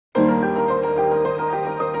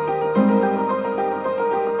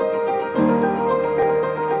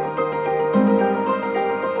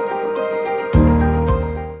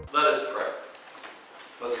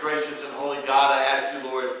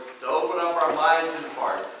minds and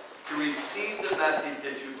hearts to receive the message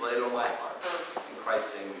that you've laid on my heart. In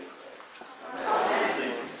Christ's name we pray. Amen.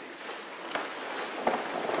 Please be seated.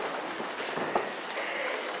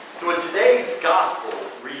 So in today's gospel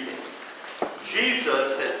reading,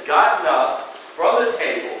 Jesus has gotten up from the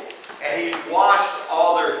table and he's washed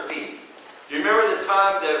all their feet. Do you remember the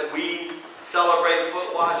time that we celebrate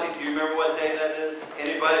foot washing? Do you remember what day that is?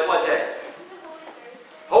 Anybody? What day?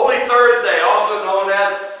 Holy Thursday, also known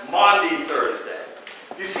as Maundy Thursday.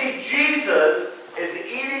 You see, Jesus is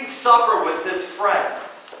eating supper with his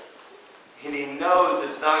friends. And he knows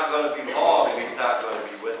it's not going to be long and he's not going to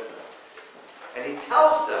be with them. And he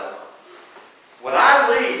tells them, when I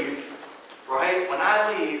leave, right, when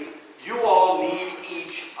I leave, you all need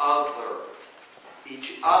each other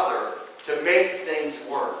to make things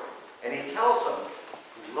work. And he tells them,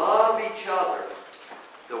 love each other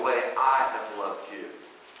the way I have loved you.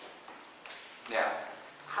 Now,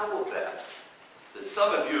 I will bet that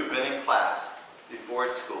some of you have been in class before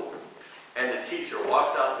at school, and the teacher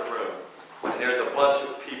walks out the room, and there's a bunch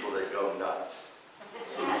of people that go nuts.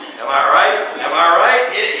 Am I right? Am I right?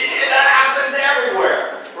 It happens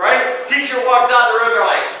everywhere, right? Teacher walks out the room, they're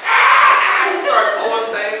like, ah! Start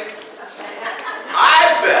pulling things.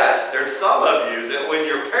 I bet there's some of you that when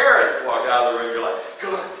your parents walk out of the room, you're like,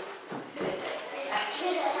 good.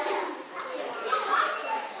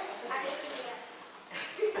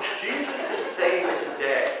 Jesus is saying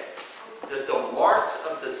today that the marks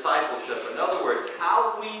of discipleship, in other words,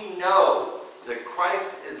 how we know that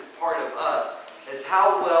Christ is part of us, is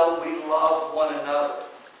how well we love one another.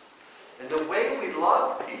 And the way we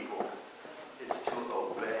love people is to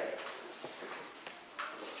obey.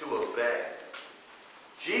 It's to obey.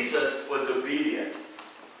 Jesus was obedient.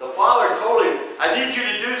 The Father told him, I need you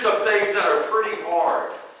to do some things that are pretty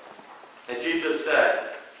hard. And Jesus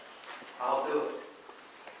said, I'll do it.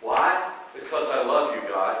 Why? Because I love you,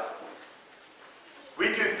 God. We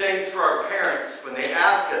do things for our parents when they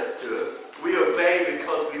ask us to. We obey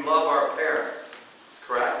because we love our parents.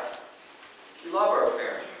 Correct? We love our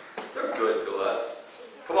parents. They're good to us.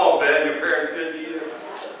 Come on, Ben, your parents good to you?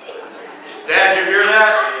 Dad, you hear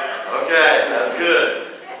that? Okay, that's good.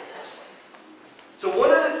 So one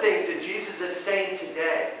of the things that Jesus is saying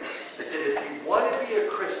today is that if you want to be a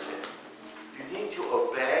Christian, you need to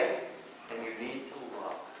obey and you need to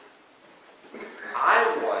love.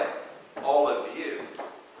 I want all of you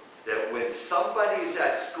that when somebody is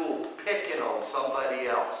at school picking on somebody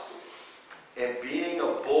else and being a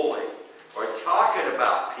bully or talking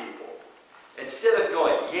about people, instead of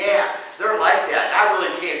going, yeah, they're like that, I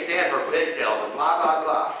really can't stand her pigtails and blah, blah,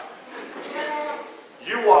 blah.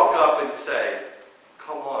 You walk up and say,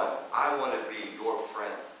 come on, I want to be your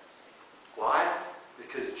friend. Why?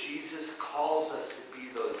 Because Jesus calls us to be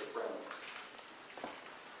those friends.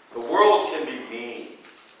 The world can be mean.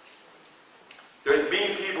 There's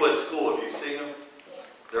mean people at school. Have you seen them?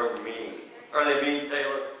 They're mean. Are they mean,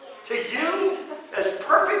 Taylor? To you? As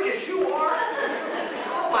perfect as you are?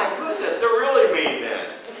 Oh my goodness, they're really mean then.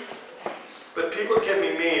 But people can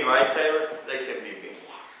be mean, right, Taylor? They can be mean.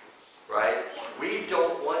 Right? We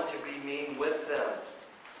don't want to be mean with them.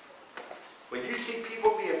 When you see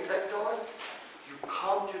people being picked on, you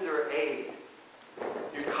come to their aid.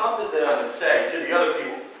 You come to them and say to the other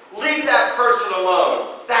people, leave that person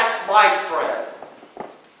alone. That's my friend.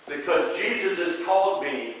 Because Jesus has called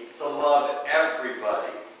me to love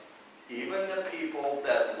everybody, even the people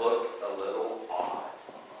that look a little odd.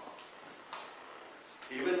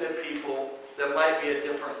 Even the people that might be a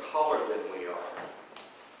different color than we are.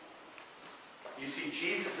 You see,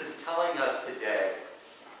 Jesus is telling us today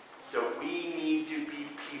that we need to be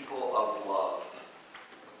people of love.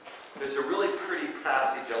 There's a really pretty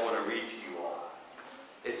passage I want to read to you all.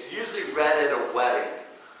 It's usually read at a wedding.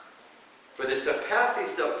 But it's a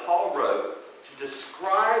passage that Paul wrote to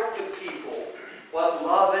describe to people what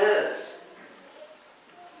love is.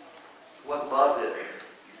 What love is.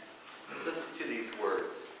 Listen to these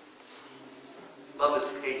words. Love is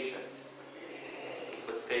patient.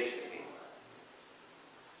 What's patient mean?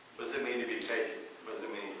 What does it mean to be patient? What does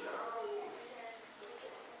it mean?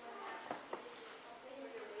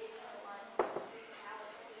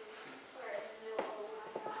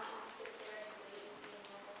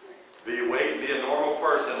 Be a normal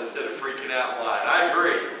person instead of freaking out in line. I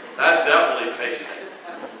agree. That's definitely patient.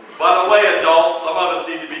 By the way, adults, some of us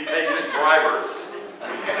need to be patient drivers.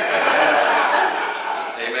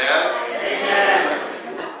 Amen?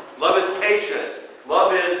 Amen. Love is patient.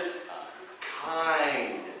 Love is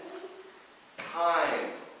kind.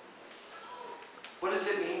 Kind. What does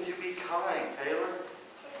it mean to be kind, Taylor? To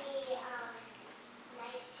be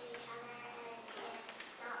nice to each other and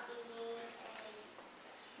not be mean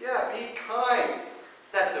be kind.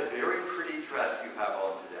 That's a very pretty dress you have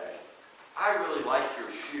on today. I really like your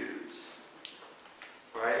shoes.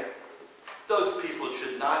 Right? Those people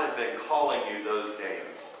should not have been calling you those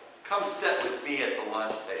names. Come sit with me at the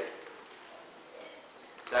lunch table.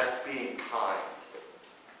 That's being kind.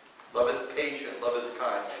 Love is patient. Love is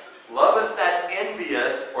kind. Love is not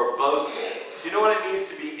envious or boastful. Do you know what it means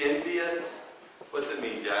to be envious? What's it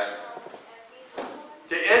mean, Jack?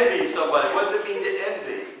 To envy somebody. What does it mean to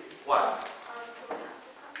envy? What?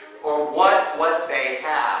 Or what they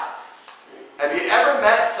have. Have you ever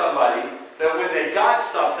met somebody that when they got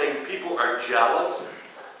something, people are jealous?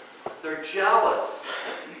 They're jealous,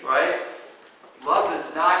 right? Love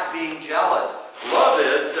is not being jealous. Love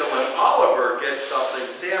is that when Oliver gets something,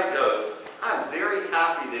 Sam goes, I'm very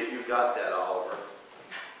happy that you got that, Oliver.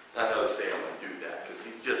 I know Sam would do that because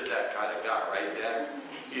he's just that kind of guy, right, Dad?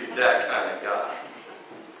 He's that kind of guy.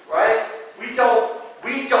 Right? We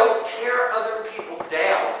don't tear other people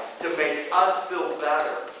down to make us feel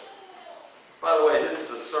better. By the way, this is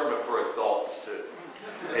a sermon for adults too.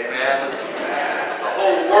 Amen? The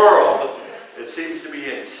whole world, it seems to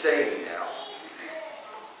be insane now.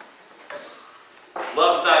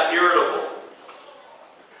 Love's not irritable.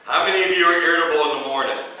 How many of you are irritable in the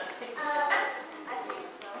morning?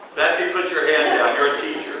 Betsy, put your hand down. You're a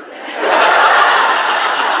teacher.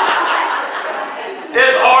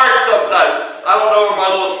 It's hard sometimes. I don't know where my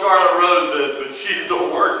little Scarlet Rose is, but she's the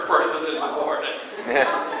worst person in the morning.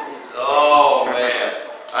 Oh, man.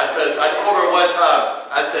 I told her one time,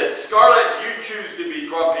 I said, Scarlett, you choose to be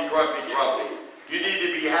grumpy, grumpy, grumpy. You need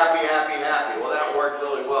to be happy, happy, happy. Well, that worked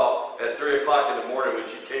really well at 3 o'clock in the morning when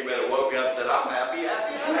she came in and woke me up and said, I'm happy,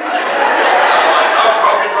 happy, happy. I'm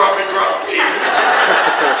grumpy, grumpy, grumpy.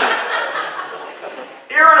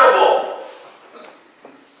 Irritable.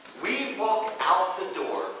 We walk out the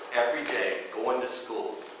door every day going to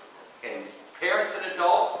school. And parents and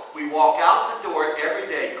adults, we walk out the door every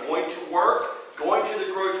day going to work, going to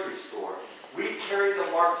the grocery store. We carry the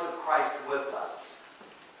marks of Christ with us.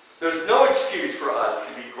 There's no excuse for us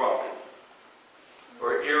to be grumpy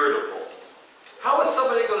or irritable. How is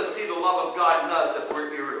somebody going to see the love of God in us if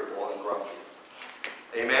we're irritable and grumpy?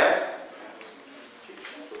 Amen?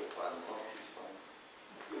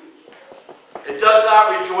 It does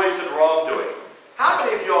not rejoice in wrongdoing. How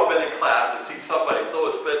many of you all been in class and see somebody throw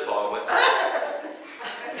a spitball and went,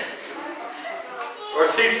 or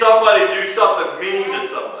see somebody do something mean to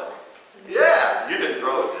somebody? Yeah, you didn't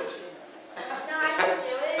throw it, did you? No, I didn't do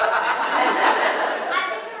it.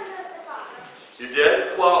 You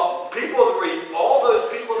did? Well, all those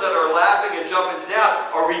people that are laughing and jumping down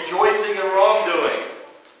are rejoicing in wrongdoing.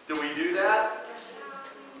 Do we do that?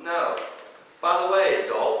 No. By the way,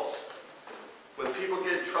 adults, when people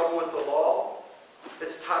get in trouble with the law,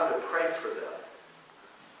 it's time to pray for them.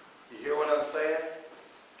 You hear what I'm saying?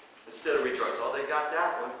 Instead of rejoice, oh, they got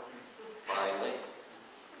that one. Finally.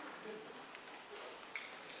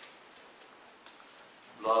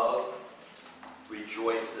 Love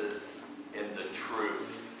rejoices in the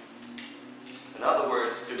truth. In other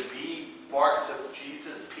words, to be marks of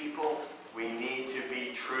Jesus' people, we need to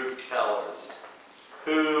be truth tellers.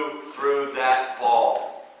 Who threw that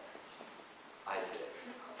ball? I did.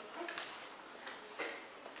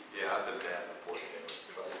 Yeah, I've been bad before.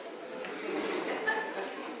 Trust me.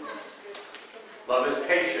 Love is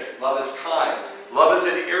patient. Love is kind. Love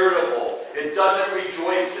isn't irritable. It doesn't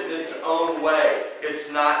rejoice in its own way. It's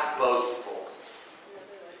not boastful.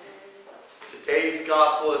 Today's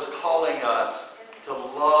gospel is calling us to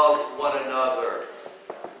love one another.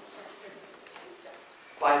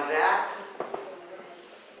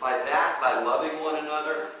 By loving one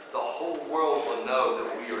another, the whole world will know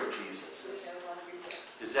that we are Jesus'.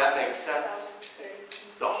 Does that make sense?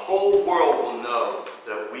 The whole world will know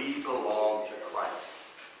that we belong to Christ.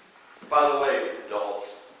 By the way,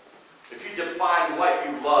 adults, if you define what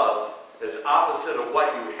you love as opposite of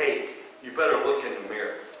what you hate, you better look in the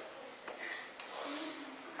mirror.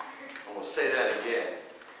 I'm going to say that again.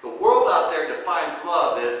 The world out there defines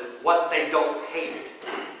love as what they don't hate.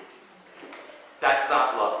 That's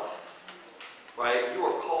not love. Right? You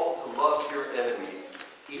are called to love your enemies,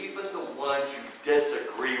 even the ones you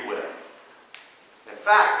disagree with. In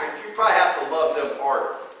fact, you probably have to love them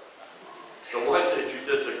harder. The ones that you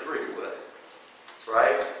disagree with.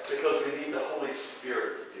 Right? Because we need the Holy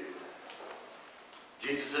Spirit to do that.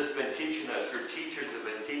 Jesus has been teaching us, your teachers have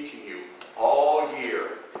been teaching you all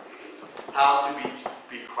year how to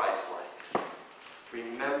be Christ-like.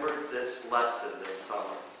 Remember this lesson this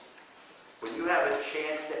summer. When you have a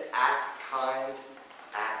chance to act kind,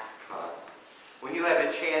 act kind. When you have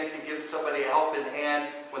a chance to give somebody a helping hand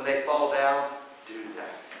when they fall down, do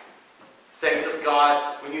that. Saints of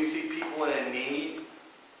God, when you see people in a need,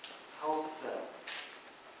 help them.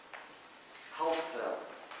 Help them.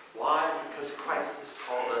 Why? Because Christ has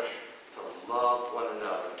called us to love one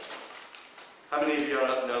another. How many of you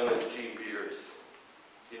don't know Miss Jean Beers?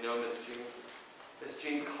 Do you know Miss Jean? Miss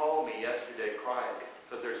Jean called me yesterday crying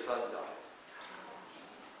because her son died.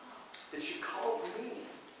 And she called me.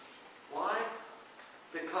 Why?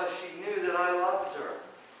 Because she knew that I loved her.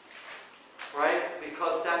 Right?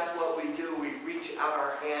 Because that's what we do. We reach out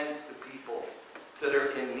our hands to people that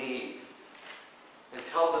are in need and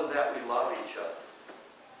tell them that we love each other.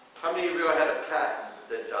 How many of you had a pet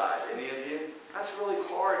that died? Any of you? That's really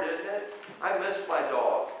hard, isn't it? I miss my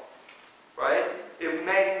dog. Right? It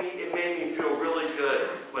made me feel really good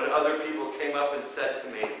when other people came up and said to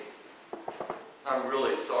me, I'm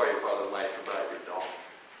really sorry, Father Mike, about your dog.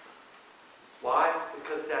 Why?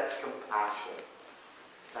 Because that's compassion.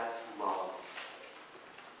 That's love.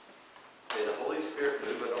 May the Holy Spirit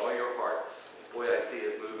move in all your hearts. Boy, I see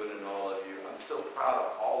it moving in all of you. I'm so proud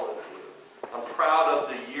of all of you. I'm proud of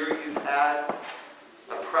the year you've had.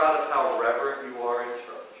 I'm proud of how reverent you are in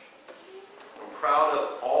church. I'm proud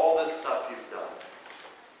of all the stuff you've done.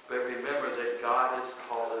 But remember that God has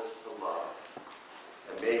called us to love.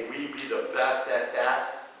 And may we be the best at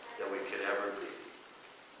that we could ever be.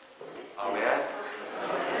 Amen.